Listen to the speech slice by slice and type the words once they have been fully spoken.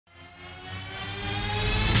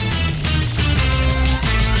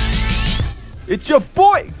It's your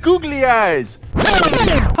boy, Googly Eyes.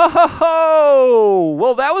 Ho ho ho!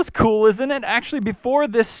 Well, that was cool, isn't it? Actually, before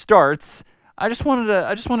this starts, I just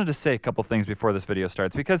wanted to say a couple things before this video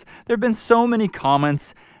starts, because there have been so many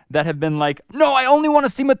comments that have been like, no, I only want to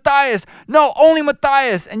see Matthias. No, only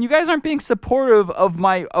Matthias. And you guys aren't being supportive of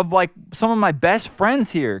like some of my best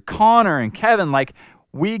friends here, Connor and Kevin. Like,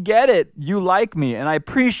 we get it. You like me, and I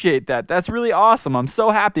appreciate that. That's really awesome. I'm so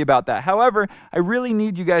happy about that. However, I really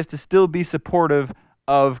need you guys to still be supportive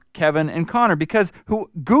of Kevin and Connor, because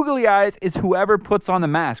Googly Eyes is whoever puts on the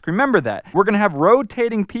mask. Remember that. We're going to have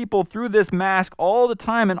rotating people through this mask all the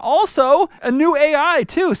time, and also a new AI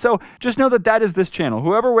too. So just know that that is this channel.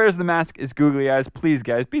 Whoever wears the mask is Googly Eyes. Please,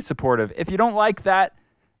 guys, be supportive. If you don't like that,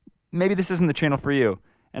 maybe this isn't the channel for you.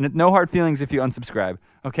 And no hard feelings if you unsubscribe,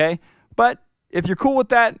 okay? But if you're cool with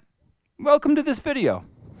that, welcome to this video.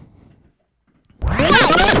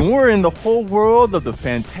 We're in the whole world of the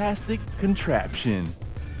fantastic contraption.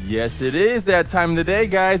 Yes, it is that time of the day,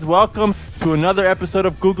 guys. Welcome to another episode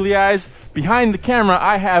of Googly Eyes. Behind the camera,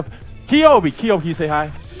 I have KEOBI. KEOBI, can you say hi?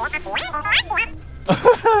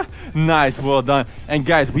 Nice, well done. And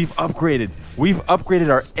guys, we've upgraded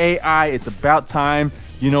our AI. It's about time.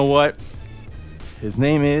 You know what? His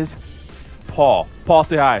name is Paul. Paul,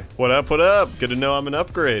 say hi. What up, what up? Good to know I'm an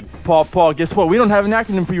upgrade. Paul, guess what? We don't have an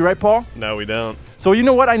acronym for you, right, Paul? No, we don't. So you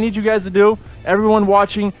know what I need you guys to do? Everyone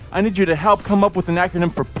watching, I need you to help come up with an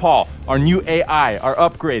acronym for Paul, our new AI, our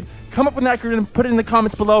upgrade. Come up with an acronym, put it in the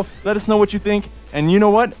comments below, let us know what you think. And you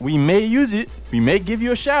know what? We may use it. We may give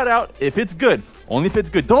you a shout out if it's good. Only if it's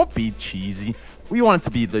good. Don't be cheesy. We want it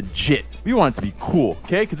to be legit. We want it to be cool,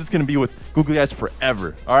 okay? Because it's going to be with Googly Eyes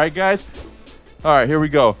forever. All right, guys? All right, here we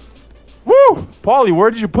go. Woo! Paulie,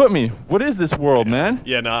 where did you put me? What is this world, man?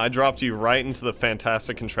 Yeah, no, I dropped you right into the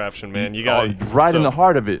fantastic contraption, man. You got right in the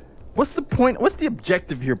heart of it. What's the point? What's the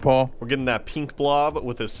objective here, Paul? We're getting that pink blob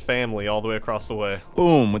with his family all the way across the way.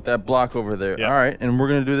 Boom, with that block over there. Yep. All right, and we're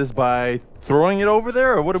going to do this by throwing it over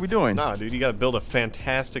there, or what are we doing? Nah, dude, you got to build a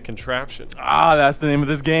fantastic contraption. Ah, that's the name of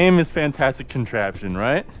this game, is Fantastic Contraption,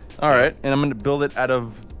 right? All right, and I'm going to build it out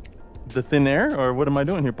of the thin air, or what am I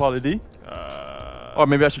doing here, Paulie D? Oh,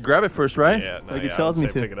 maybe I should grab it first, right? Yeah, no, like it tells me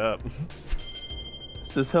to. pick it up. It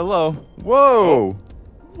says hello. Whoa.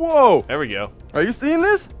 Whoa. There we go. Are you seeing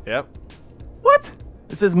this? Yep. What?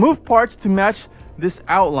 It says move parts to match this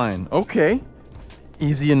outline. Okay.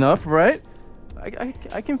 Easy enough, right?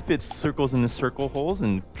 I can fit circles into circle holes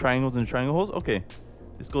and triangles into triangle holes. Okay.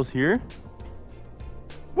 This goes here.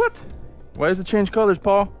 What? Why does it change colors,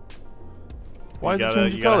 Paul? Why does it change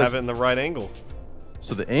colors? You gotta have it in the right angle.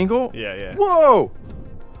 So the angle? Yeah, yeah. Whoa!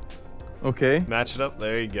 Okay. Match it up.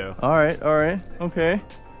 There you go. All right, okay.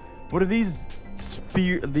 What are these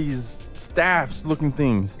staffs-looking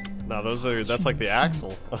things? No, that's like the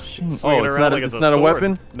axle. It's not a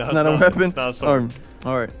weapon? No, it's not a weapon? It's not a sword.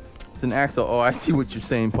 All right. It's an axle. Oh, I see what you're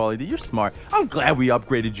saying, Paulie D. You're smart. I'm glad we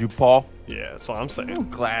upgraded you, Paul. Yeah, that's what I'm saying. I'm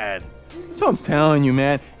glad. So I'm telling you,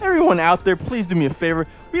 man. Everyone out there, please do me a favor.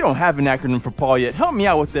 We don't have an acronym for Paul yet. Help me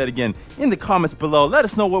out with that again in the comments below. Let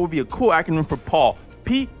us know what would be a cool acronym for Paul.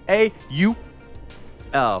 P-A-U-L.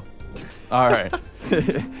 All right.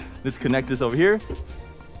 Let's connect this over here.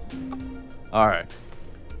 All right.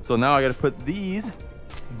 So now I got to put these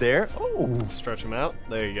there. Oh. Stretch them out.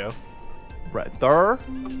 There you go. Right there.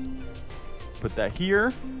 Put that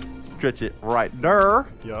here. Stretch it right there.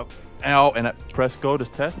 Yup. Ow, and I press go to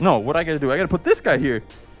test. No, what I got to do? I got to put this guy here.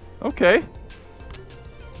 Okay.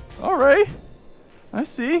 All right. I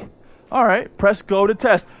see. All right. Press go to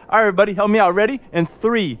test. All right, everybody, help me out. Ready? In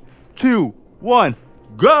 3, 2, 1,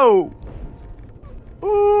 go.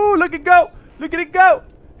 Ooh, look at go. Look at it go.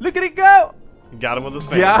 Look at it go. You got him with his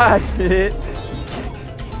family. Got it.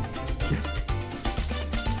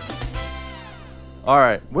 All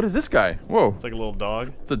right. What is this guy? Whoa. It's like a little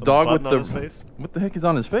dog. It's a dog with on his face. What the heck is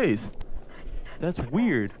on his face? That's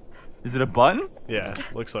weird. Is it a button? Yeah,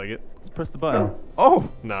 looks like it. Let's press the button.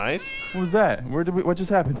 Oh. Nice. What was that? What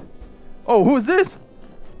just happened? Oh, who is this?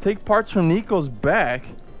 Take parts from Nico's back.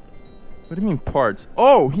 What do you mean parts?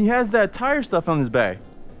 Oh, he has that tire stuff on his back.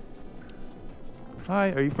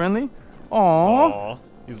 Hi, are you friendly? Aww.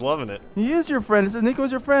 He's loving it. He is your friend. It says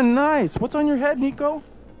Nico's your friend. Nice. What's on your head, Nico?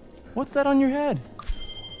 What's that on your head?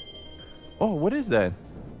 Oh, what is that?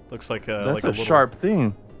 Looks like That's a sharp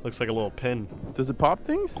thing. Looks like a little pin. Does it pop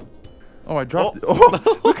things? Oh, I dropped it.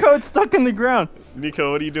 Oh, look how it's stuck in the ground.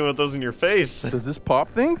 Nico, what are you doing with those in your face? Does this pop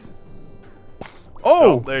things?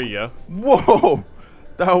 Oh, there you go. Whoa,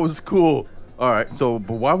 that was cool. All right, so,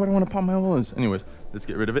 but why would I want to pop my own balloons? Anyways, let's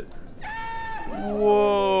get rid of it.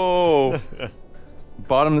 Whoa.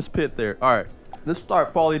 Bottomless pit there. All right. let's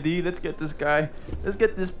start, Paulie D. Let's get this guy. Let's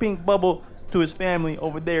get this pink bubble to his family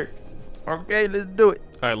over there. Okay, let's do it.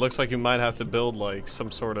 All right, looks like you might have to build like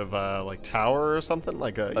some sort of like tower or something.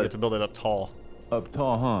 Like you have to build it up tall. Up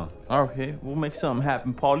tall, huh? Okay, we'll make something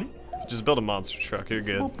happen, Paulie. Just build a monster truck. You're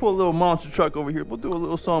good. We'll put a little monster truck over here. We'll do a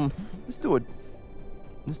little something. Let's do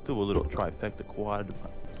a little trifecta quad.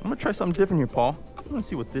 I'm gonna try something different here, Paul. I wanna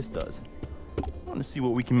see what this does. I wanna see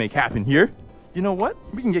what we can make happen here. You know what?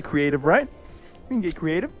 We can get creative, right? We can get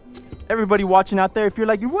creative. Everybody watching out there, if you're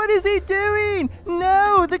like, what is he doing?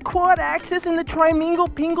 No, the quad axis and the trimingle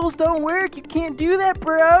pingles don't work. You can't do that,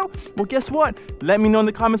 bro. Well, guess what? Let me know in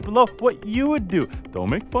the comments below what you would do. Don't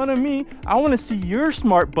make fun of me. I want to see your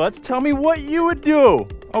smart butts. Tell me what you would do.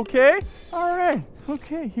 Okay? All right.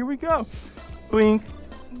 Okay, here we go. Blink.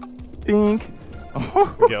 Bink.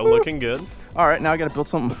 Go, looking good. All right, now I got to build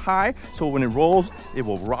something high so when it rolls, it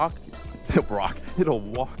will rock. It'll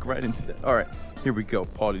walk right into that. All right. Here we go,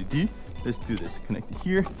 Paulie D. Let's do this. Connect it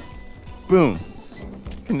here. Boom.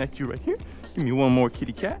 Connect you right here. Give me one more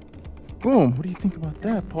kitty cat. Boom. What do you think about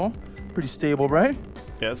that, Paul? Pretty stable, right?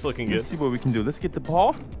 Yeah, it's looking good. Let's see what we can do. Let's get the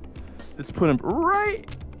ball. Let's put him right.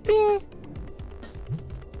 Bing.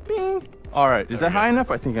 Bing. All right. Is that high enough?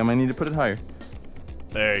 I think I might need to put it higher.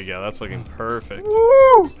 There you go. That's looking perfect.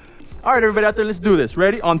 Woo! All right, everybody out there, let's do this.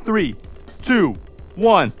 Ready? On 3, 2,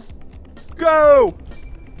 1, go!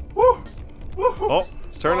 Woo! Oh,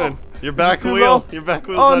 it's turning. Your back wheel. Low? Your back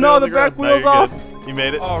wheel's Oh not no, on the ground. back wheel's off. Good. You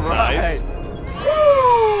made it. All right. Nice. Woo!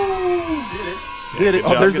 Did it. Good Oh,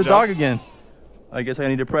 job, there's good the dog again. I guess I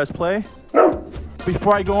need to press play.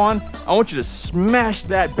 Before I go on, I want you to smash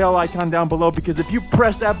that bell icon down below because if you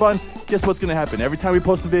press that button, guess what's gonna happen? Every time we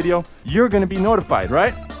post a video, you're gonna be notified,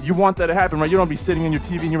 right? You want that to happen, right? You don't be sitting on your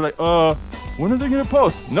TV and you're like, when are they gonna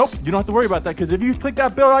post? Nope, you don't have to worry about that because if you click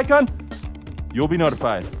that bell icon, you'll be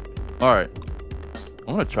notified. All right,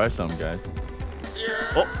 I wanna try something, guys.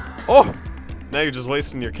 Oh! Now you're just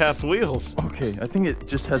wasting your cat's wheels. Okay, I think it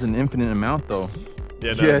just has an infinite amount though.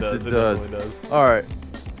 Yeah, no, Yes, it does. it It does. definitely does. All right,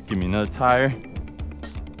 let's give me another tire.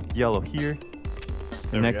 Yellow here.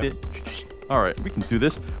 There we Connect go. it. All right, we can do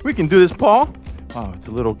this. We can do this, Paul. Oh, it's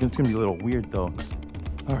gonna be a little weird though.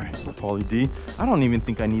 All right, Paulie D. I don't even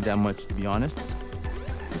think I need that much to be honest.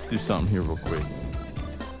 Let's do something here real quick.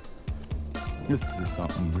 Let's do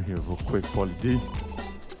something here real quick, Paulie D.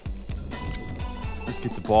 Let's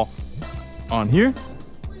get the ball on here.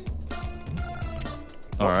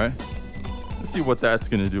 All right. Let's see what that's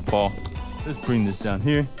gonna do, Paul. Let's bring this down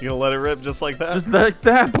here. You gonna let it rip just like that? Just like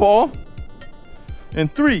that, Paul.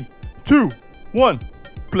 And 3, 2, 1,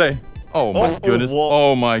 play. Oh my goodness.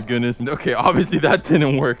 Oh my goodness. Okay, obviously that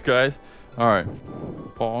didn't work, guys. All right.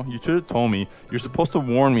 Paul, you should have told me. You're supposed to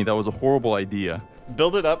warn me that was a horrible idea.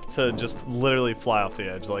 Build it up to just literally fly off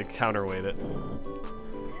the edge, like counterweight it.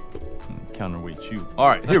 Counterweight you. All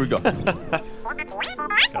right, here we go. Yes.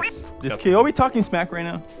 Is KEOBI talking smack right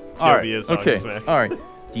now? KEOBI is talking okay. smack. All right.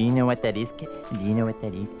 Do you know what that is? Do you know what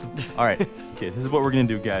that is? All right. Okay, this is what we're gonna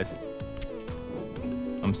do, guys.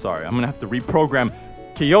 I'm sorry. I'm gonna have to reprogram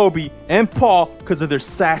KEOBI and Paul because of their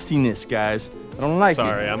sassiness, guys. I don't like it.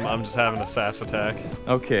 Sorry, I'm just having a sass attack.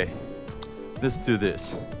 Okay. Let's do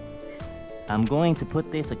this. I'm going to put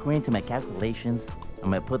this according to my calculations.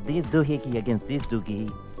 I'm gonna put this doohickey against this doohickey.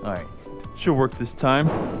 All right. Should work this time.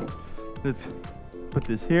 Let's put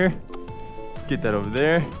this here. Get that over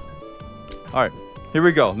there. All right. Here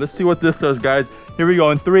we go. Let's see what this does, guys. Here we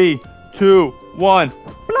go in 3, 2, 1.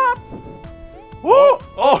 Blop. Whoa!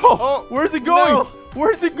 Oh! Where's it going? No.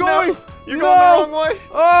 Where's it going? No, you're going the wrong way.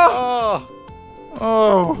 Oh!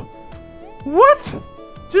 Oh! What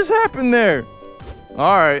just happened there?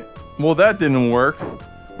 All right. Well, that didn't work.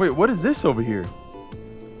 Wait, what is this over here?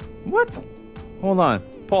 What? Hold on.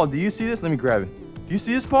 Paul, do you see this? Let me grab it. Do you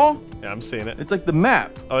see this, Paul? Yeah, I'm seeing it. It's like the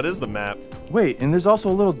map. Oh, it is the map. Wait, and there's also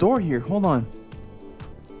a little door here. Hold on.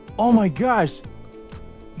 Oh my gosh.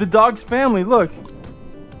 The dog's family, look.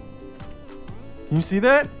 Can you see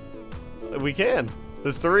that? We can.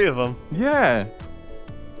 There's 3 of them. Yeah.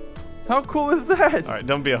 How cool is that? All right,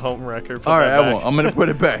 don't be a home wrecker. Put All right, that I back. won't. I'm gonna put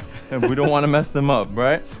it back. And we don't want to mess them up,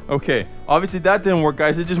 right? Okay. Obviously that didn't work,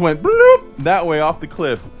 guys. It just went bloop that way off the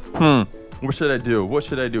cliff. What should I do? What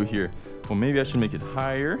should I do here? Well, maybe I should make it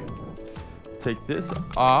higher. Take this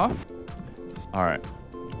off. All right.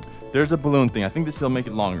 There's a balloon thing. I think this will make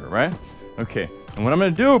it longer, right? Okay. And what I'm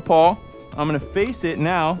gonna do, Paul, I'm gonna face it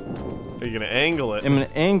now. Are you gonna angle it? I'm gonna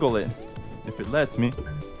angle it, if it lets me.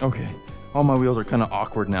 Okay. All my wheels are kind of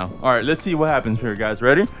awkward now. All right, let's see what happens here, guys.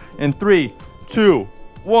 Ready? In 3, 2,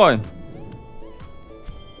 1.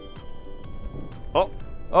 Oh. Oh.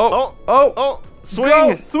 Oh. Oh. Oh. Swing!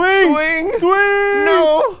 Go. Swing! Swing! Swing!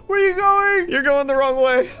 No! Where are you going? You're going the wrong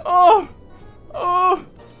way. Oh! Oh!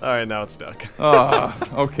 Alright, now it's stuck.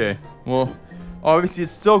 Okay. Well, obviously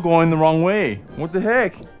it's still going the wrong way. What the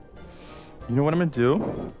heck? You know what I'm gonna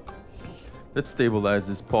do? Let's stabilize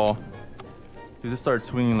this, Paul. Dude, just start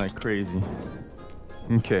swinging like crazy.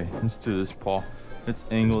 Okay, let's do this, Paul. Let's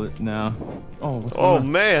angle it now. Oh, what's going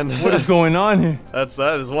on? Man. What is going on here?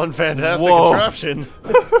 That is one fantastic Whoa. contraption.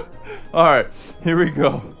 All right, here we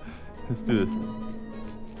go. Let's do this.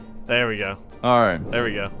 There we go. All right, There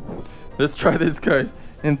we go. let's try this, guys.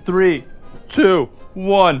 In 3, 2,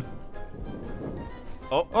 1.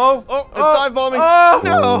 Oh. Oh, Oh, it's dive bombing. Oh,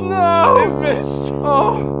 No. no. It missed.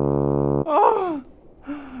 Oh, oh.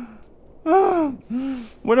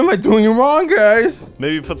 What am I doing wrong, guys?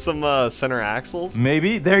 Maybe put some center axles.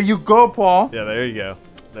 Maybe. There you go, Paul. Yeah, there you go.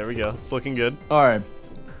 There we go. It's looking good. All right.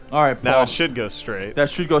 All right, Paul. Now it should go straight. That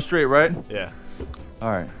should go straight, right? Yeah.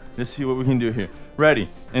 All right. Let's see what we can do here. Ready?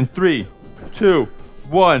 In 3, 2,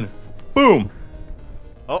 1. Boom.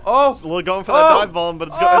 Oh, it's going for that dive bomb, but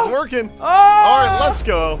it's working. Oh. All right, let's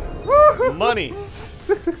go. Money.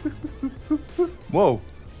 Whoa.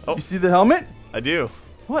 Oh. You see the helmet? I do.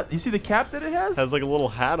 What? You see the cap that it has? Has like a little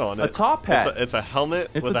hat on it. A top hat. It's a helmet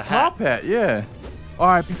It's with a a top hat. hat, yeah. All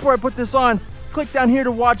right, before I put this on, click down here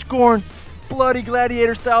to watch Gorn Bloody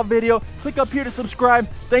Gladiator style video. Click up here to subscribe.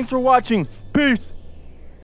 Thanks for watching. Peace.